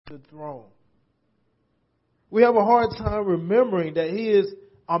the throne. We have a hard time remembering that He is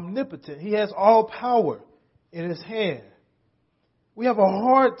omnipotent. He has all power in His hand. We have a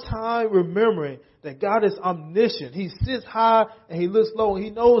hard time remembering that God is omniscient. He sits high and He looks low. He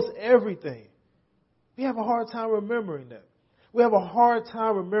knows everything. We have a hard time remembering that. We have a hard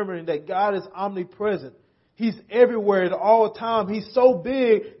time remembering that God is omnipresent. He's everywhere at all times. He's so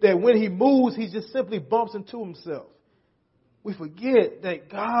big that when He moves, He just simply bumps into Himself. We forget that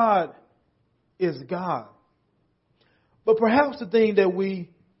God is God. But perhaps the thing that we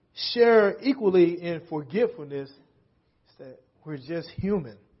share equally in forgetfulness is that we're just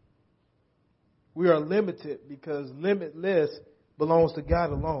human. We are limited because limitless belongs to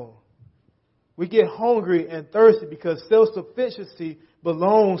God alone. We get hungry and thirsty because self-sufficiency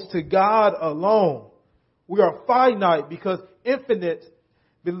belongs to God alone. We are finite because infinite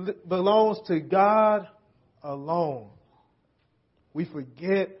belongs to God alone. We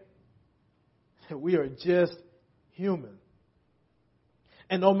forget that we are just human.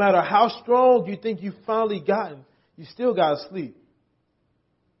 And no matter how strong you think you've finally gotten, you still got to sleep.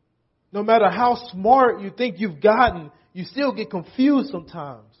 No matter how smart you think you've gotten, you still get confused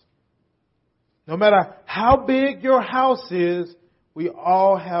sometimes. No matter how big your house is, we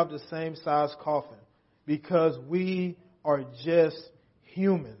all have the same size coffin because we are just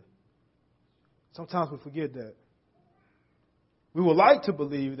human. Sometimes we forget that. We would like to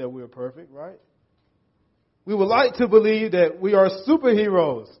believe that we are perfect, right? We would like to believe that we are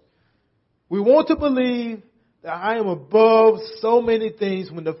superheroes. We want to believe that I am above so many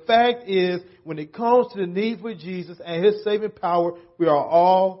things when the fact is, when it comes to the need for Jesus and His saving power, we are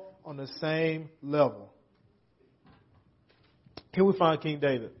all on the same level. Here we find King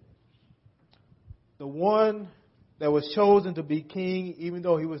David. The one that was chosen to be king even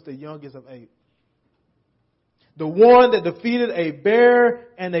though he was the youngest of 8. The one that defeated a bear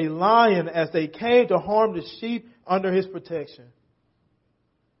and a lion as they came to harm the sheep under his protection.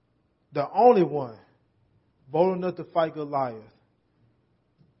 The only one bold enough to fight Goliath,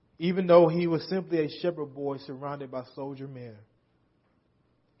 even though he was simply a shepherd boy surrounded by soldier men.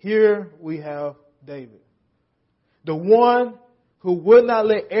 Here we have David, the one who would not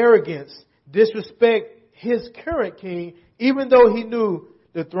let arrogance disrespect his current king, even though he knew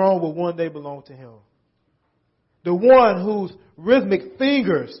the throne would one day belong to him. The one whose rhythmic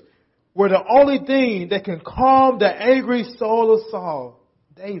fingers were the only thing that can calm the angry soul of Saul,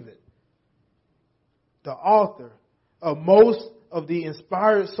 David. The author of most of the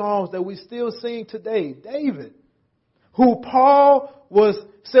inspired songs that we still sing today, David, who Paul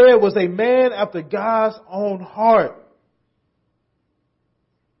said was a man after God's own heart.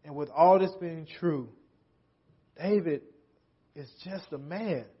 And with all this being true, David is just a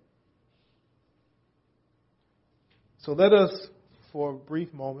man. So let us, for a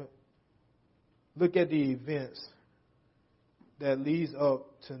brief moment, look at the events that leads up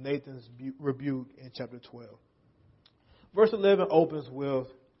to Nathan's rebuke in chapter 12. Verse 11 opens with,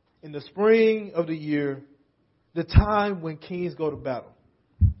 in the spring of the year, the time when kings go to battle.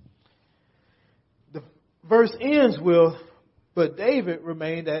 The verse ends with, but David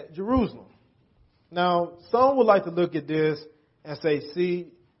remained at Jerusalem. Now, some would like to look at this and say, see,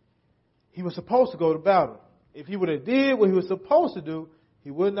 he was supposed to go to battle. If he would have did what he was supposed to do,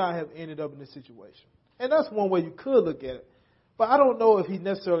 he would not have ended up in this situation. And that's one way you could look at it. But I don't know if he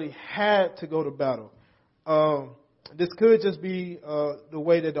necessarily had to go to battle. This could just be the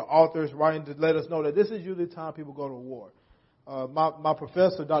way that the author is writing to let us know that this is usually the time people go to war. My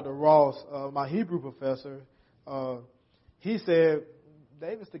professor, Dr. Ross, my Hebrew professor, he said,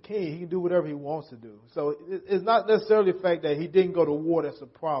 David's the king. He can do whatever he wants to do. So it's not necessarily the fact that he didn't go to war that's a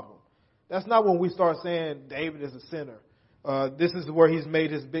problem. That's not when we start saying David is a sinner. This is where he's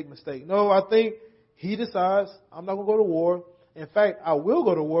made his big mistake. No, I think he decides, I'm not going to go to war. In fact, I will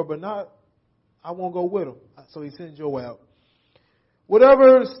go to war, but I won't go with him. So he sends Joab out.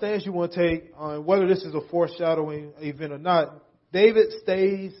 Whatever stance you want to take on whether this is a foreshadowing event or not, David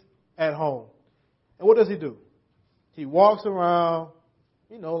stays at home. And what does he do? He walks around,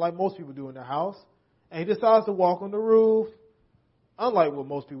 like most people do in the house. And he decides to walk on the roof, unlike what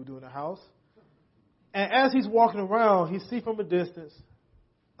most people do in the house. And as he's walking around, he sees from a distance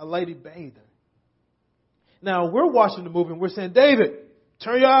a lady bathing. Now, we're watching the movie and we're saying, David,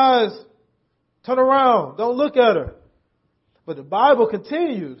 turn your eyes, turn around, don't look at her. But the Bible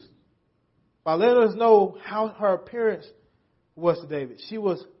continues by letting us know how her appearance was to David. She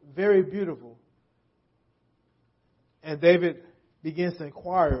was very beautiful. And David begins to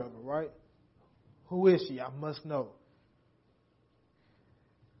inquire of her, right? Who is she? I must know.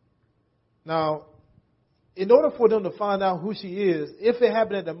 Now, in order for them to find out who she is, if it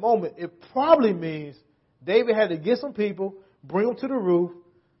happened at the moment, it probably means David had to get some people, bring them to the roof,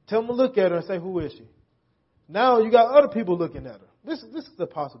 tell them to look at her and say, who is she? Now you got other people looking at her. This is a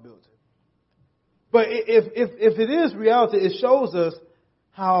possibility. But if it is reality, it shows us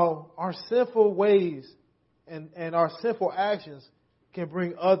how our sinful ways and our sinful actions can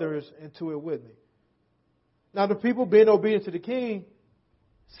bring others into it with me. Now, the people being obedient to the king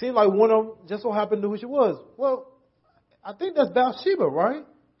seemed like one of them just so happened to know who she was. Well, I think that's Bathsheba, right?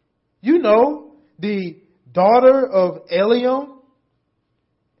 You know, the daughter of Eliam,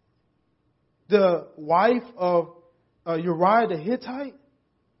 the wife of Uriah the Hittite.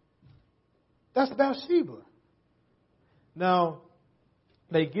 That's Bathsheba. Now,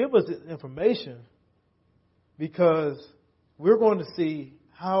 they give us this information because we're going to see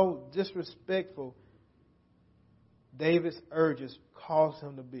how disrespectful David's urges caused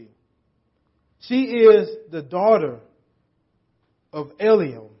him to be. She is the daughter of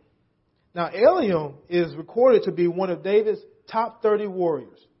Eliam. Now, Eliam is recorded to be one of David's top 30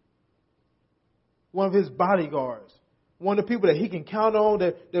 warriors, one of his bodyguards, one of the people that he can count on,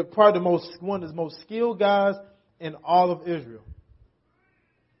 that they're probably one of the most skilled guys in all of Israel.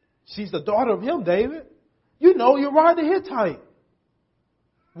 She's the daughter of him, David. You know, Uriah the Hittite,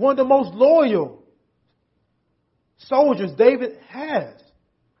 one of the most loyal soldiers David has,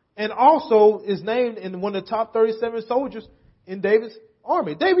 and also is named in one of the top 37 soldiers in David's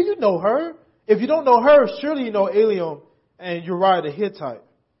army. David, you know her. If you don't know her, surely you know Eliam and Uriah the Hittite.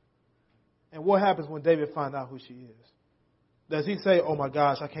 And what happens when David finds out who she is? Does he say, oh my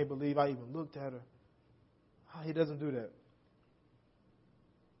gosh, I can't believe I even looked at her? He doesn't do that.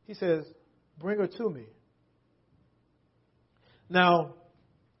 He says, bring her to me. Now,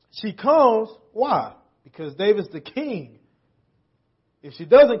 she comes. Why? Because David's the king. If she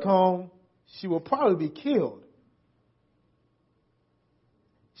doesn't come, she will probably be killed.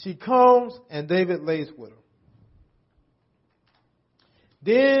 She comes and David lays with her.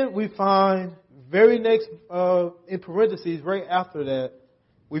 Then we find very next, in parentheses, right after that,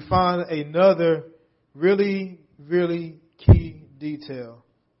 we find another really, really key detail.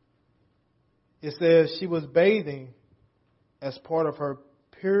 It says she was bathing as part of her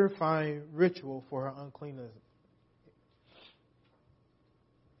purifying ritual for her uncleanness.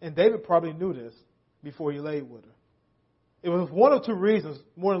 And David probably knew this before he laid with her. It was one of two reasons,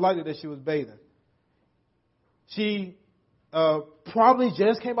 more than likely, that she was bathing. She probably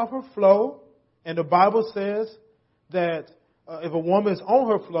just came off her flow, and the Bible says that if a woman is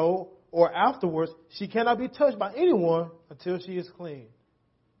on her flow or afterwards, she cannot be touched by anyone until she is clean.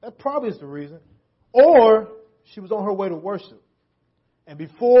 That probably is the reason. Or she was on her way to worship. And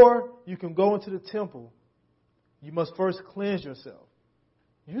before you can go into the temple, you must first cleanse yourself.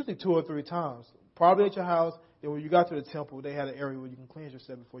 Usually 2 or 3 times. Probably at your house. Then when you got to the temple, they had an area where you can cleanse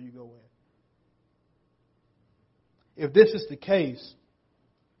yourself before you go in. If this is the case,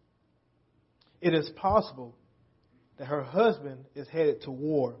 it is possible that her husband is headed to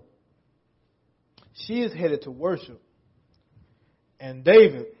war. She is headed to worship. And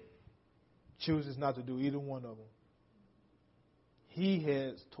David chooses not to do either one of them. He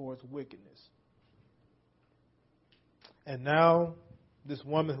heads towards wickedness. And now, this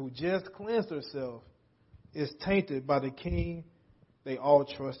woman who just cleansed herself is tainted by the king they all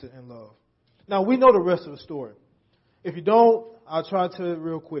trusted and loved. Now, we know the rest of the story. If you don't, I'll try to tell it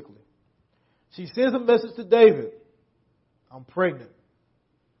real quickly. She sends a message to David. I'm pregnant.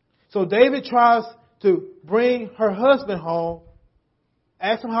 So David tries to bring her husband home,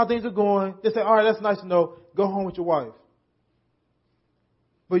 ask him how things are going. They say, all right, that's nice to know. Go home with your wife.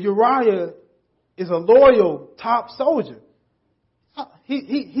 But Uriah is a loyal top soldier.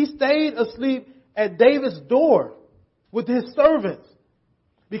 He stayed asleep at David's door with his servants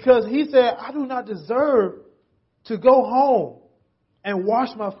because he said, I do not deserve to go home and wash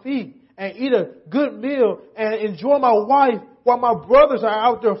my feet and eat a good meal and enjoy my wife while my brothers are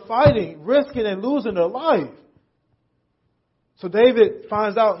out there fighting, risking and losing their life. So David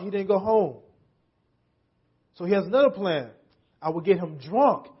finds out he didn't go home. So he has another plan. I will get him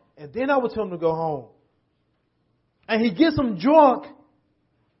drunk and then I will tell him to go home. And he gets him drunk.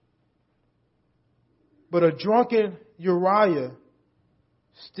 But a drunken Uriah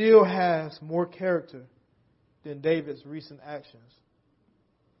still has more character than David's recent actions.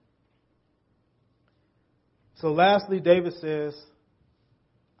 So lastly, David says,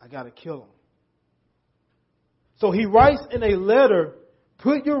 I got to kill him. So he writes in a letter,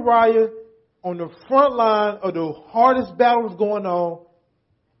 put Uriah on the front line of the hardest battles going on,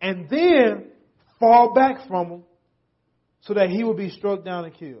 and then fall back from him so that he will be struck down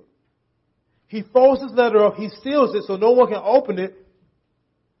and killed. He folds his letter up. He seals it so no one can open it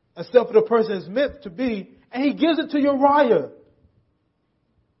except for the person it's meant to be. And he gives it to Uriah.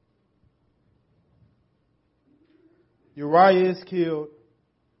 Uriah is killed.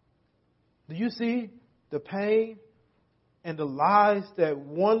 Do you see the pain and the lies that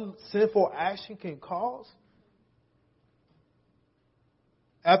one sinful action can cause?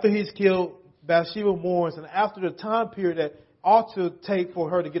 After he's killed, Bathsheba mourns, and after the time period that ought to take for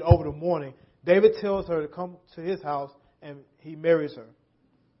her to get over the mourning, David tells her to come to his house, and he marries her.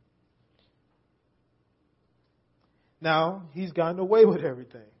 Now, he's gotten away with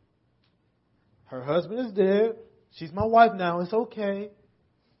everything. Her husband is dead. She's my wife now. It's okay.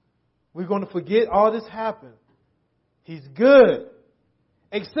 We're going to forget all this happened. He's good.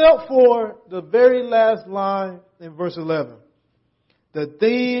 Except for the very last line in verse 11. The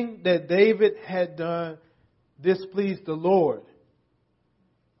thing that David had done displeased the Lord.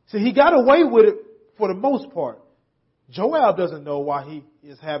 See, he got away with it for the most part. Joab doesn't know why he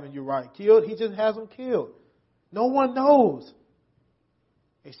is having Uriah killed. He just has him killed. No one knows.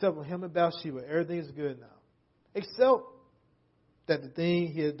 Except for him and Bathsheba. Everything is good now. Except that the thing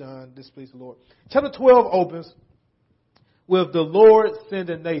he had done displeased the Lord. Chapter 12 opens with the Lord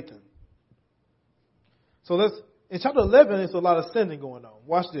sending Nathan. So in chapter 11, there's a lot of sending going on.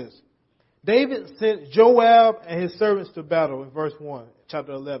 Watch this. David sent Joab and his servants to battle in verse 1,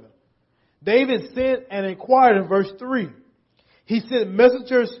 chapter 11. David sent and inquired in verse 3. He sent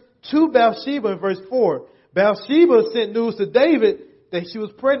messengers to Bathsheba in verse 4. Bathsheba sent news to David that she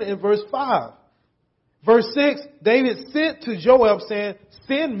was pregnant in verse 5. Verse 6, David sent to Joab saying,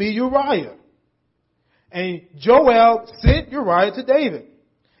 send me Uriah. And Joab sent Uriah to David.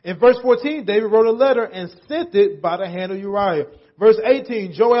 In verse 14, David wrote a letter and sent it by the hand of Uriah. Verse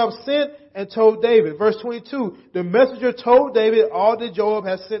 18, Joab sent and told David. Verse 22, the messenger told David all that Joab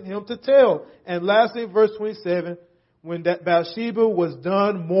had sent him to tell. And lastly, verse 27, when that Bathsheba was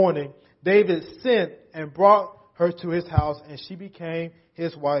done mourning, David sent and brought her to his house, and she became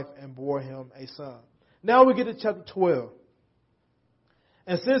his wife and bore him a son. Now we get to chapter 12.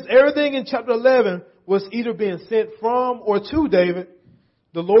 And since everything in chapter 11 was either being sent from or to David,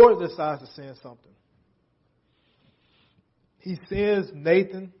 the Lord decides to send something. He sends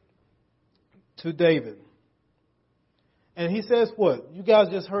Nathan to David. And he says what? You guys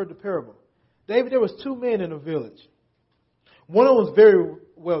just heard the parable. David, there was two men in a village. One of them was very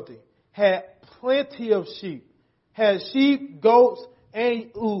wealthy, had plenty of sheep, had sheep, goats,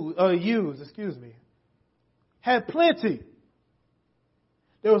 and ewes, had plenty.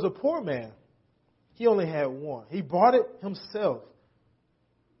 There was a poor man. He only had one. He bought it himself.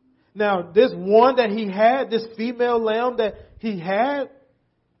 Now, this one that he had, this female lamb that he had,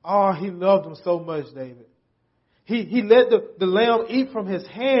 he loved him so much, David. He let the lamb eat from his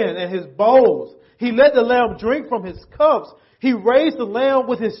hand and his bowls. He let the lamb drink from his cups. He raised the lamb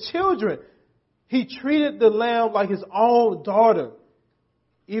with his children. He treated the lamb like his own daughter,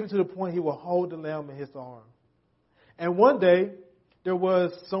 even to the point he would hold the lamb in his arm. And one day, there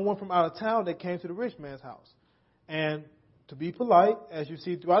was someone from out of town that came to the rich man's house. And to be polite, as you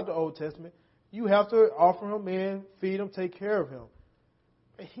see throughout the Old Testament, you have to offer him in, feed him, take care of him.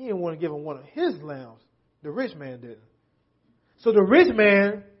 And he didn't want to give him one of his lambs. The rich man didn't. So the rich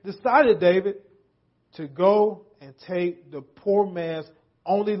man decided, David, to go and take the poor man's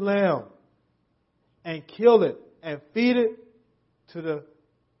only lamb and kill it and feed it to the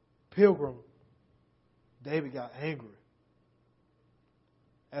pilgrim. David got angry.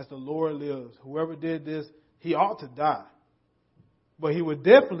 As the Lord lives, whoever did this, he ought to die. But he would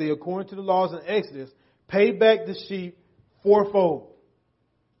definitely, according to the laws in Exodus, pay back the sheep fourfold.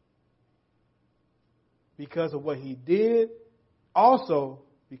 Because of what he did, also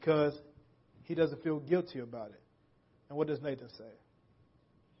because he doesn't feel guilty about it. And what does Nathan say?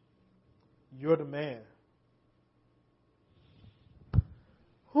 You're the man.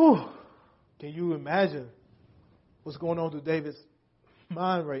 Whew. Can you imagine what's going on through David's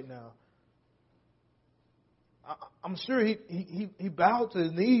mind right now? I'm sure he bowed to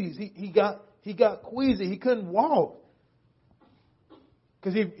his knees. He got queasy. He couldn't walk.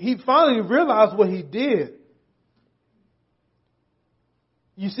 Because he finally realized what he did.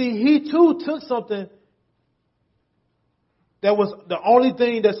 You see, he too took something that was the only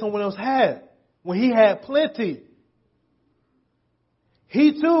thing that someone else had when he had plenty.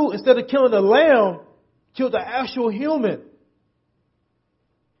 He too, instead of killing the lamb, killed the actual human.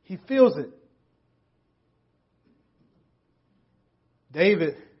 He feels it.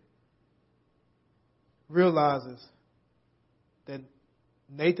 David realizes that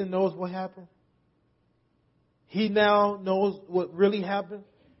Nathan knows what happened. He now knows what really happened.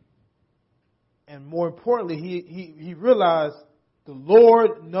 And more importantly, he realized the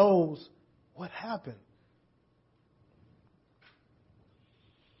Lord knows what happened.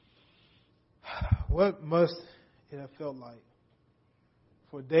 What must it have felt like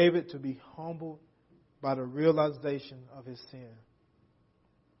for David to be humbled by the realization of his sin?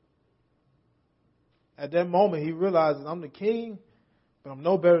 At that moment, he realizes, I'm the king, but I'm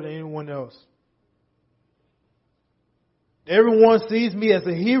no better than anyone else. Everyone sees me as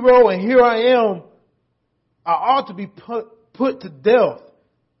a hero, and here I am. I ought to be put to death.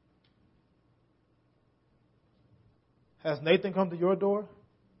 Has Nathan come to your door?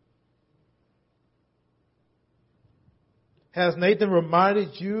 Has Nathan reminded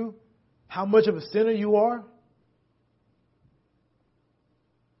you how much of a sinner you are?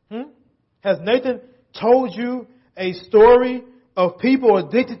 Has Nathan told you a story of people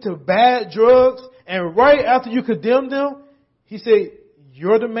addicted to bad drugs, and right after you condemn them, he said,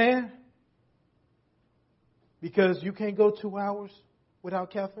 you're the man? Because you can't go 2 hours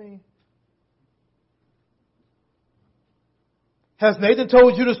without caffeine? Has Nathan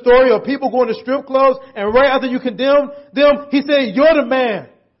told you the story of people going to strip clubs, and right after you condemn them, he said, you're the man?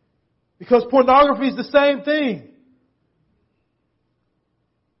 Because pornography is the same thing.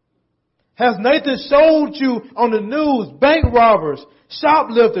 Has Nathan showed you on the news bank robbers,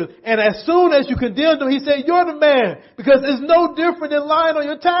 shoplifters, and as soon as you condemn them, he said, you're the man? Because it's no different than lying on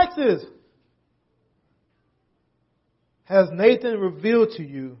your taxes. Has Nathan revealed to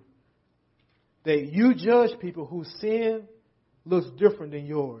you that you judge people whose sin looks different than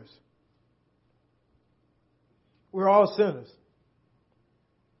yours? We're all sinners.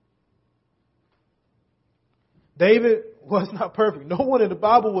 David was not perfect. No one in the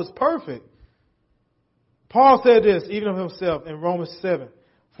Bible was perfect. Paul said this, even of himself, in Romans 7.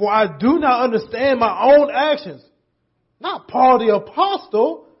 For I do not understand my own actions. Not Paul the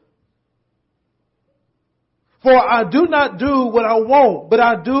apostle. For I do not do what I want, but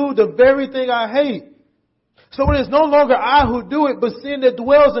I do the very thing I hate. So it is no longer I who do it, but sin that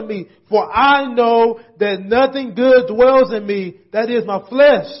dwells in me. For I know that nothing good dwells in me, that is my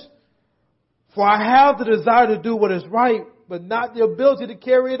flesh. For I have the desire to do what is right, but not the ability to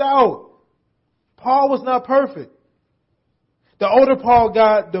carry it out. Paul was not perfect. The older Paul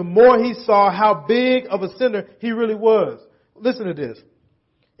got, the more he saw how big of a sinner he really was. Listen to this.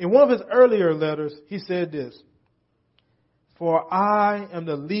 In one of his earlier letters, he said this. For I am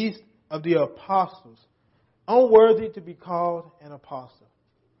the least of the apostles, unworthy to be called an apostle.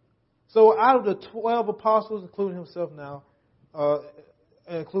 So out of the 12 apostles, including himself now,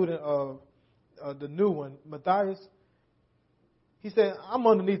 including the new one, Matthias, he said, I'm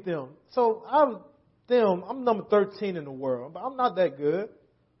underneath them. So out of them, I'm number 13 in the world, but I'm not that good.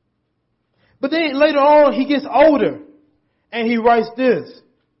 But then later on, he gets older, and he writes this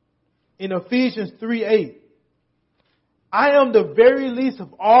in Ephesians 3:8. I am the very least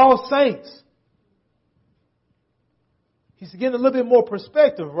of all saints. He's getting a little bit more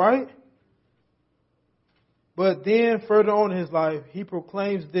perspective, right? But then further on in his life, he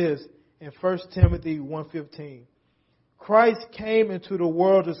proclaims this in 1 Timothy 1:15. Christ came into the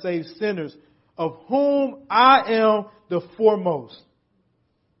world to save sinners, of whom I am the foremost.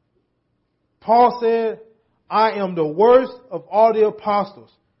 Paul said, I am the worst of all the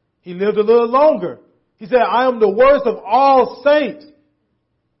apostles. He lived a little longer. He said, I am the worst of all saints.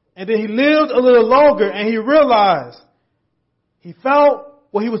 And then he lived a little longer and he realized he found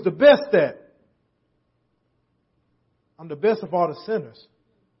what he was the best at. I'm the best of all the sinners.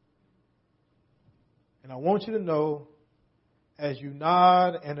 And I want you to know, as you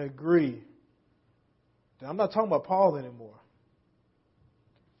nod and agree, that I'm not talking about Paul anymore.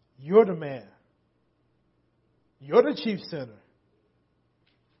 You're the man. You're the chief sinner.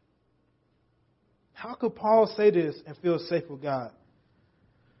 How could Paul say this and feel safe with God?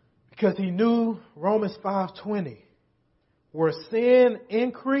 Because he knew Romans 5:20, where sin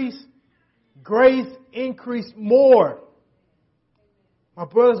increased, grace increased more. My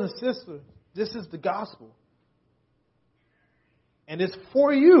brothers and sisters, this is the gospel. And it's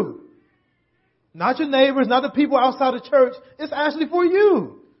for you. Not your neighbors, not the people outside the church. It's actually for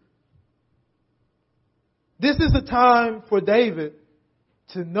you. This is the time for David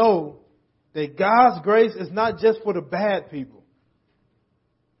to know that God's grace is not just for the bad people.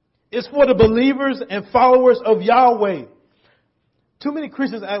 It's for the believers and followers of Yahweh. Too many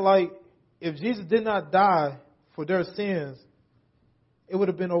Christians act like if Jesus did not die for their sins, it would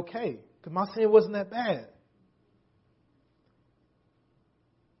have been okay. Because my sin wasn't that bad.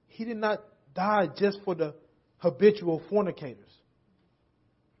 He did not die just for the habitual fornicators.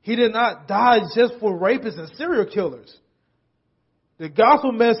 He did not die just for rapists and serial killers. The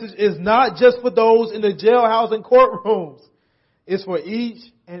gospel message is not just for those in the jailhouse and courtrooms. It's for each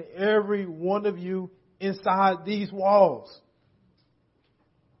and every one of you inside these walls.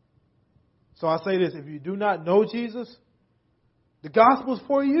 So I say this, if you do not know Jesus, the gospel is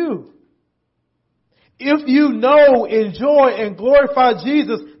for you. If you know, enjoy, and glorify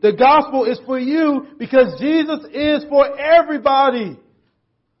Jesus, the gospel is for you because Jesus is for everybody.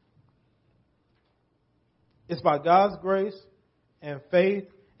 It's by God's grace and faith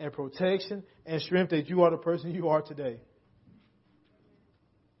and protection and strength that you are the person you are today.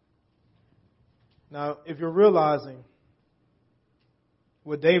 Now, if you're realizing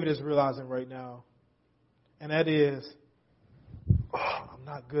what David is realizing right now, and that is, I'm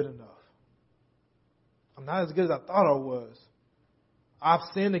not good enough. I'm not as good as I thought I was. I've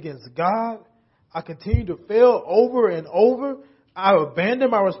sinned against God. I continue to fail over and over. I abandoned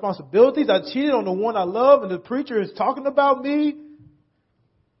my responsibilities. I cheated on the one I love, and the preacher is talking about me.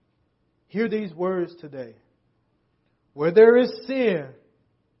 Hear these words today. Where there is sin,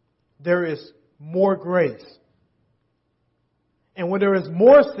 there is more grace. And when there is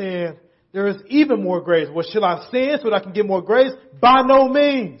more sin, there is even more grace. Well, shall I sin so that I can get more grace? By no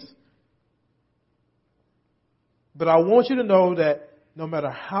means. But I want you to know that no matter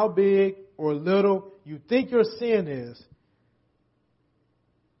how big or little you think your sin is,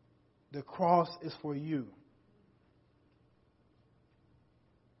 the cross is for you.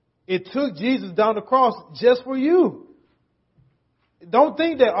 It took Jesus down the cross just for you. Don't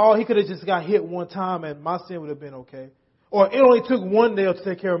think that, he could have just got hit one time and my sin would have been okay. Or it only took one nail to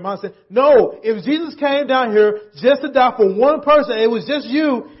take care of my sin. No, if Jesus came down here just to die for one person, it was just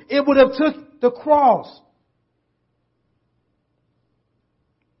you, it would have took the cross.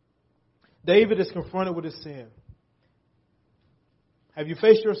 David is confronted with his sin. Have you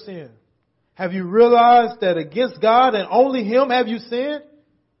faced your sin? Have you realized that against God and only Him have you sinned?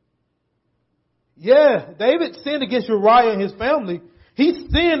 Yeah, David sinned against Uriah and his family. He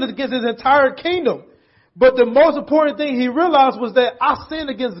sinned against his entire kingdom. But the most important thing he realized was that I sinned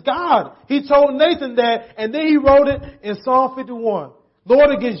against God. He told Nathan that, and then he wrote it in Psalm 51. Lord,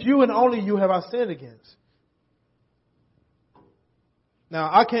 against you and only you have I sinned against. Now,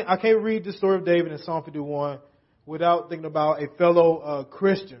 I can't read the story of David in Psalm 51 without thinking about a fellow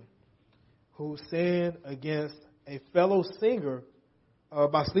Christian who sinned against a fellow singer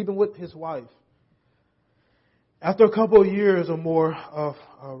by sleeping with his wife. After a couple of years or more of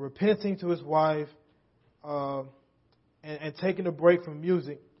repenting to his wife and taking a break from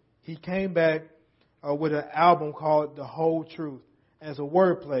music, he came back with an album called The Whole Truth as a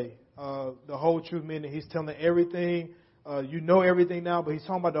wordplay. The whole truth meaning he's telling everything. You know everything now, but he's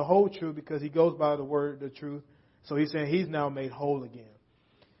talking about the whole truth because he goes by the word, the truth. So he's saying he's now made whole again.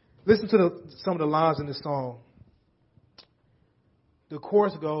 Listen to some of the lines in the song. The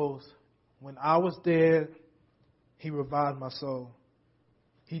chorus goes, when I was dead, He revived my soul.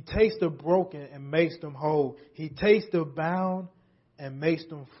 He takes the broken and makes them whole. He takes the bound and makes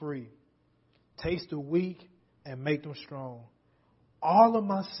them free. Takes the weak and make them strong. All of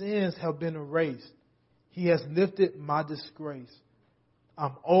my sins have been erased. He has lifted my disgrace.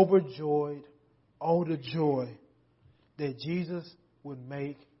 I'm overjoyed, oh the joy that Jesus would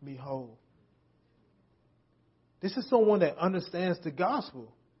make me whole. This is someone that understands the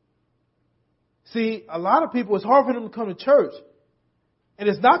gospel. See, a lot of people, it's hard for them to come to church. And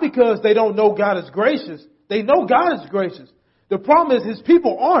it's not because they don't know God is gracious. They know God is gracious. The problem is His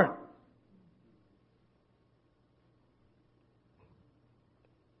people aren't.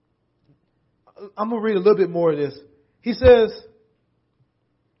 I'm going to read a little bit more of this. He says,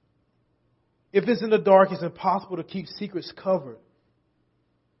 if it's in the dark, it's impossible to keep secrets covered.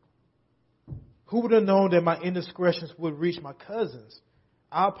 Who would have known that my indiscretions would reach my cousins?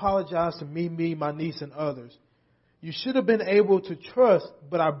 I apologize to me, my niece, and others. You should have been able to trust,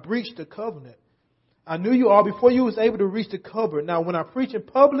 but I breached the covenant. I knew you all before you was able to reach the cupboard. Now, when I preach in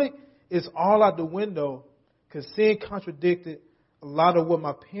public, it's all out the window because sin contradicted a lot of what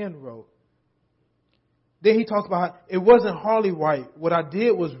my pen wrote. Then he talks about how it wasn't hardly right. What I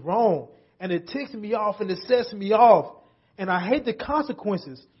did was wrong. And it ticks me off and it sets me off. And I hate the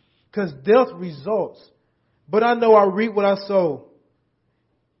consequences because death results. But I know I reap what I sow.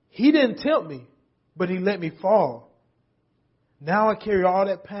 He didn't tempt me, but He let me fall. Now I carry all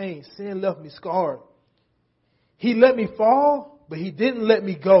that pain. Sin left me scarred. He let me fall, but He didn't let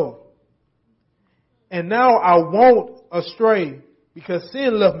me go. And now I won't astray because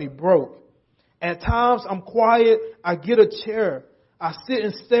sin left me broke. At times I'm quiet. I get a chair. I sit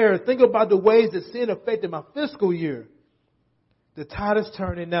and stare. Think about the ways that sin affected my fiscal year. The tide is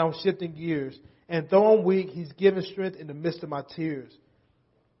turning now, shifting gears. And though I'm weak, He's given strength in the midst of my tears.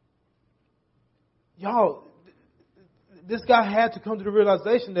 Y'all, this guy had to come to the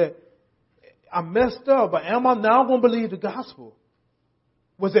realization that I messed up, but am I now going to believe the gospel?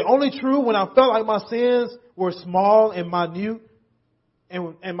 Was it only true when I felt like my sins were small and minute,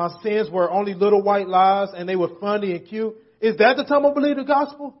 and my sins were only little white lies and they were funny and cute? Is that the time I believe the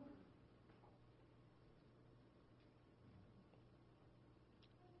gospel?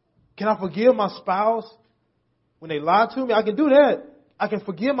 Can I forgive my spouse when they lie to me? I can do that. I can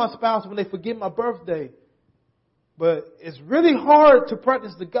forgive my spouse when they forget my birthday. But it's really hard to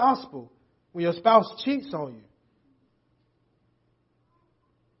practice the gospel when your spouse cheats on you.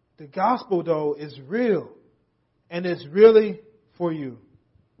 The gospel, though, is real. And it's really for you.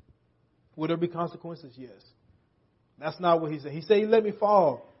 Will there be consequences? Yes. That's not what He said. He said He let me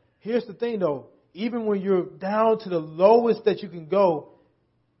fall. Here's the thing, though. Even when you're down to the lowest that you can go,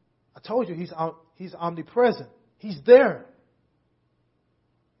 I told you He's omnipresent. He's there.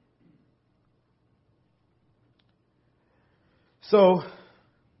 So,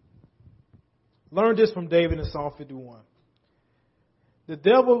 learn this from David in Psalm 51. The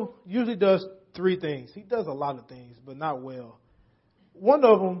devil usually does three things. He does a lot of things, but not well. One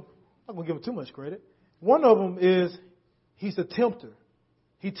of them, I'm not going to give him too much credit. One of them is he's a tempter.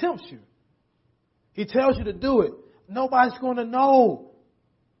 He tempts you. He tells you to do it. Nobody's going to know.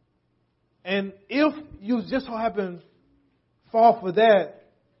 And if you just so happen fall for that,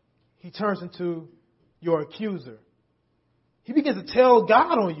 he turns into your accuser. He begins to tell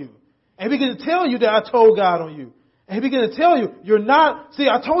God on you. And he begins to tell you that I told God on you. And he begins to tell you, you're not, see,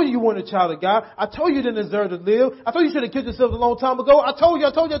 I told you weren't a child of God. I told you didn't deserve to live. I told you should have killed yourself a long time ago. I told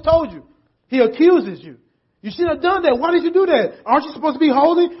you. He accuses you. You shouldn't have done that. Why did you do that? Aren't you supposed to be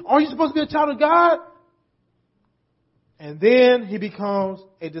holy? Aren't you supposed to be a child of God? And then he becomes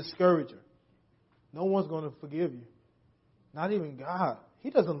a discourager. No one's going to forgive you. Not even God. He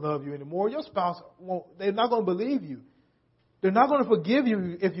doesn't love you anymore. Your spouse won't, they're not going to believe you. They're not going to forgive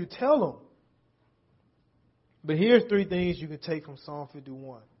you if you tell them. But here's three things you can take from Psalm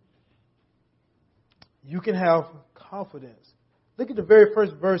 51. You can have confidence. Look at the very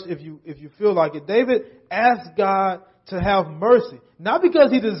first verse if you feel like it. David asked God to have mercy. Not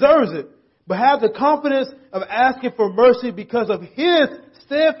because he deserves it, but have the confidence of asking for mercy because of His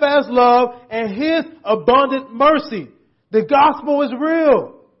steadfast love and His abundant mercy. The gospel is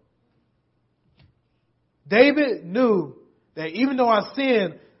real. David knew that even though I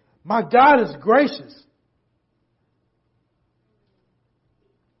sin, my God is gracious.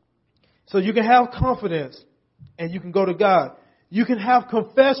 So you can have confidence and you can go to God. You can have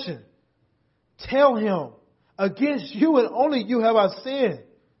confession. Tell Him, against you and only you have I sinned.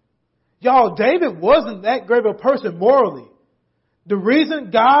 Y'all, David wasn't that great of a person morally. The reason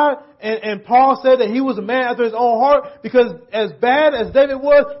God and Paul said that he was a man after his own heart, because as bad as David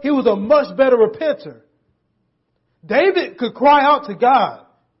was, he was a much better repenter. David could cry out to God.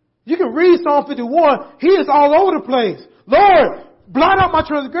 You can read Psalm 51. He is all over the place. Lord, blot out my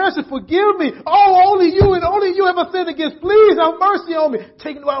transgression. Forgive me. Oh, only you and only you have I sinned against. Please have mercy on me.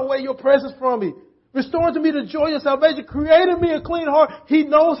 Take away your presence from me. Restore to me the joy of your salvation. Create in me a clean heart. He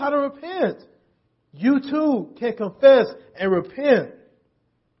knows how to repent. You too can confess and repent.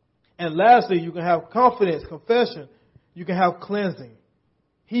 And lastly, you can have confidence, confession. You can have cleansing.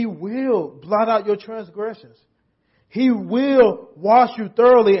 He will blot out your transgressions. He will wash you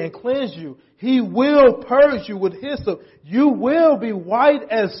thoroughly and cleanse you. He will purge you with hyssop. You will be white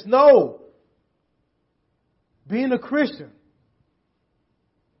as snow. Being a Christian,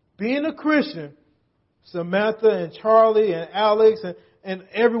 Samantha and Charlie and Alex and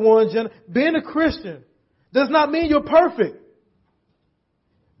everyone, being a Christian does not mean you're perfect.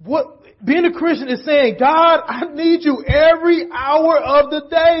 Being a Christian is saying, God, I need you every hour of the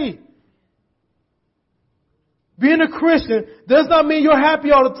day. Being a Christian does not mean you're happy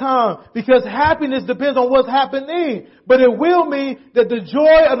all the time, because happiness depends on what's happening. But it will mean that the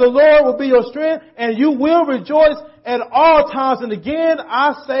joy of the Lord will be your strength and you will rejoice at all times. And again,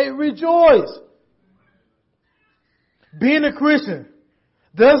 I say rejoice. Being a Christian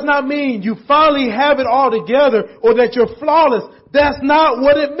does not mean you finally have it all together or that you're flawless. That's not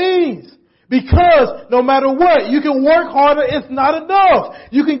what it means. Because no matter what, you can work harder, it's not enough.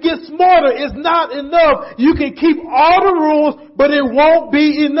 You can get smarter, it's not enough. You can keep all the rules, but it won't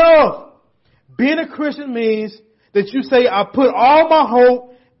be enough. Being a Christian means that you say, I put all my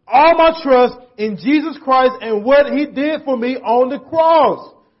hope, all my trust in Jesus Christ and what He did for me on the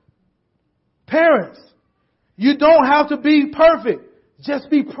cross. Parents, you don't have to be perfect. Just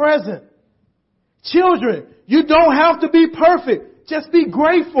be present. Children, you don't have to be perfect. Just be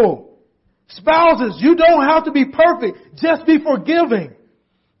grateful. Spouses, you don't have to be perfect. Just be forgiving.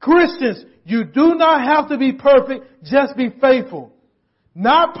 Christians, you do not have to be perfect. Just be faithful.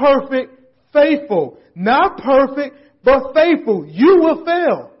 Not perfect, faithful. Not perfect, but faithful. You will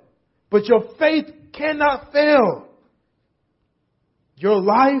fail, but your faith cannot fail. Your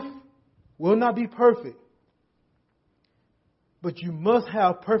life will not be perfect, but you must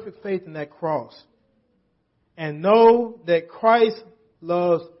have perfect faith in that cross and know that Christ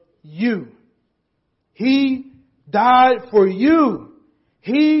loves you. He died for you.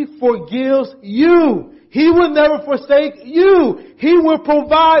 He forgives you. He will never forsake you. He will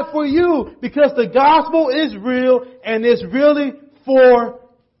provide for you because the gospel is real and it's really for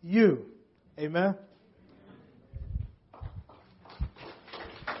you. Amen.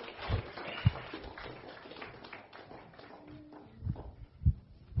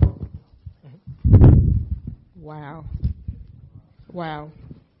 Wow. Wow.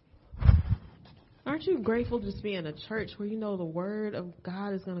 Aren't you grateful to just be in a church where you know the word of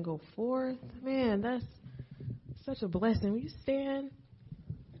God is going to go forth? Man, that's such a blessing. Will you stand?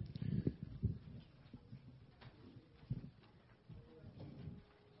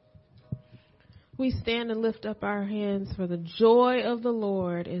 We stand and lift up our hands, for the joy of the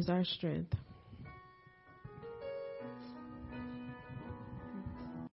Lord is our strength.